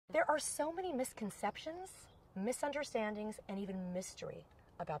There are so many misconceptions, misunderstandings, and even mystery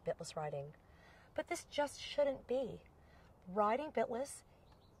about bitless riding. But this just shouldn't be. Riding bitless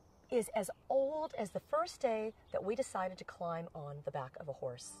is as old as the first day that we decided to climb on the back of a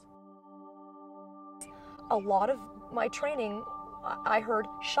horse. A lot of my training, I heard,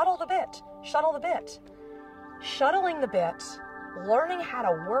 shuttle the bit, shuttle the bit. Shuttling the bit, learning how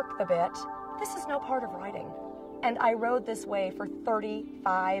to work the bit, this is no part of riding. And I rode this way for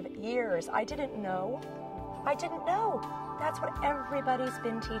 35 years. I didn't know. I didn't know. That's what everybody's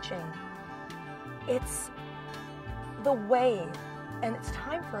been teaching. It's the way, and it's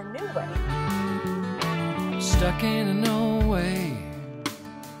time for a new way. Stuck in an old way,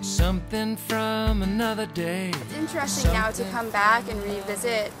 something from another day. It's interesting now to come back and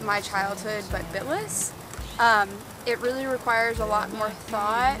revisit my childhood, but bitless. It really requires a lot more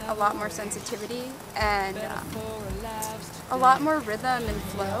thought, a lot more sensitivity, and a lot more rhythm and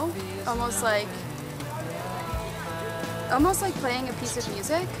flow. Almost like playing a piece of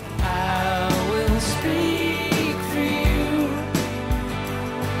music. I will speak for you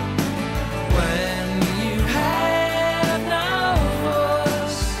when you have no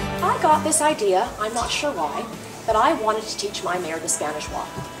voice. I got this idea, I'm not sure why, that I wanted to teach my mare the Spanish walk.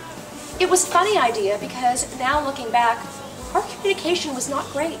 It was a funny idea because now looking back, our communication was not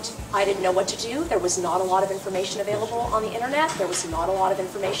great. I didn't know what to do. There was not a lot of information available on the internet. There was not a lot of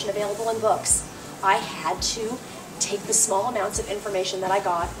information available in books. I had to take the small amounts of information that I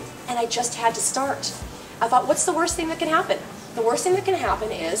got, and I just had to start. I thought, what's the worst thing that can happen? The worst thing that can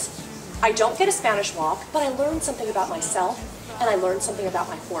happen is I don't get a Spanish walk, but I learned something about myself, and I learned something about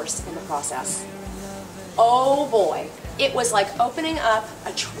my horse in the process. Oh boy, it was like opening up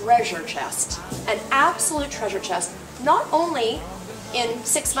a treasure chest, an absolute treasure chest. Not only in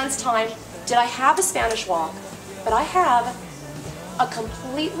 6 months' time did I have a Spanish walk, but I have a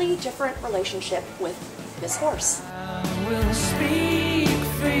completely different relationship with this horse. I will speak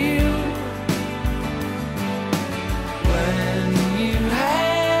for you when you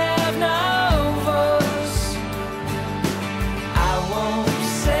have no voice. I won't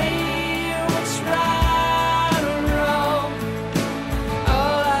say what's right or wrong.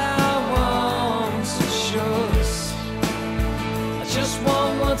 All I want's a choice. I just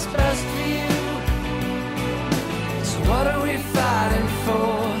want what's best for you. So what are we fighting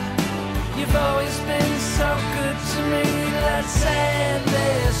for? You've always been so good to me. Let's end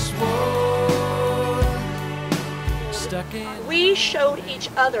this war. Stuck in. We showed each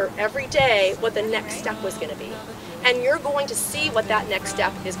other every day what the next step was going to be. And you're going to see what that next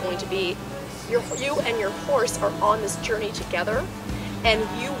step is going to be. You and your horse are on this journey together, and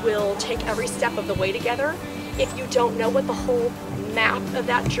you will take every step of the way together. If you don't know what the whole map of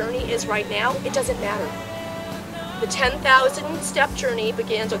that journey is right now, it doesn't matter. The 10,000 step journey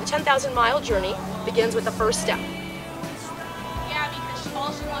begins, or the 10,000 mile journey begins with the first step. Yeah, because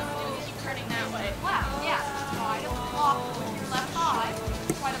all she wants to do is keep turning that way. Left, yeah. Try to block her with your left thigh.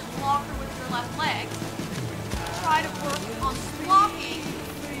 Try to block her with your left leg. Try to work on blocking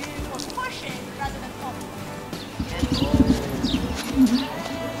or pushing rather than pulling.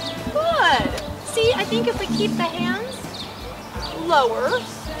 Good. See, I think if we keep the hands lower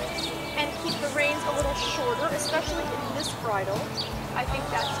and keep the reins a little shorter, especially in this bridle, I think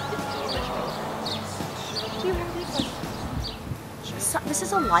that's the English. Do you have any questions? So, this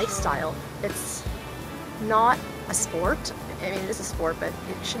is a lifestyle. It's not a sport. I mean, it is a sport, but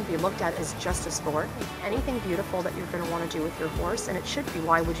it shouldn't be looked at as just a sport. Anything beautiful that you're going to want to do with your horse, and it should be,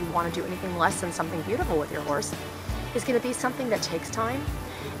 why would you want to do anything less than something beautiful with your horse, is going to be something that takes time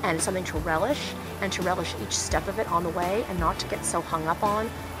and something to relish, and to relish each step of it on the way, and not to get so hung up on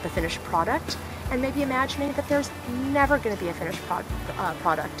the finished product, and maybe imagining that there's never going to be a finished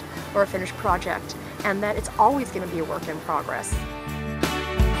product or a finished project, and that it's always going to be a work in progress.